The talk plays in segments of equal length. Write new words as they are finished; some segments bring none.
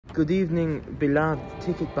Good evening, beloved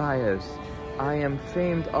ticket buyers. I am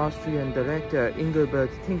famed Austrian director Ingelbert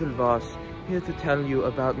Tingelvoss, here to tell you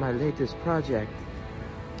about my latest project.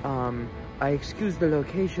 I excuse the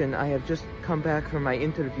location. I have just come back from my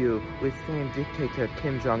interview with famed dictator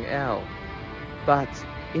Kim Jong-il. But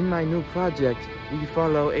in my new project, we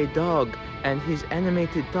follow a dog and his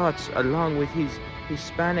animated thoughts along with his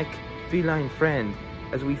Hispanic feline friend,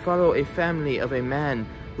 as we follow a family of a man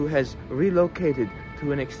who has relocated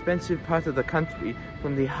to an expensive part of the country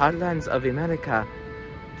from the heartlands of America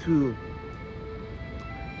to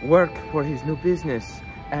work for his new business,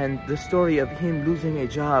 and the story of him losing a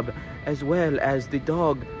job, as well as the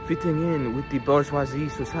dog fitting in with the bourgeoisie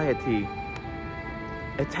society.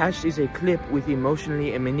 Attached is a clip with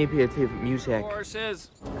emotionally manipulative music. Horses.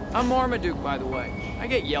 I'm Marmaduke, by the way. I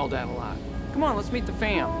get yelled at a lot. Come on, let's meet the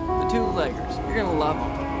fam. The two-leggers. You're gonna love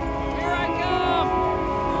them. Here I come!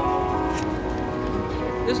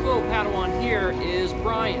 This little Padawan here is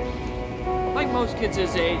Brian. Like most kids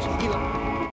his age, he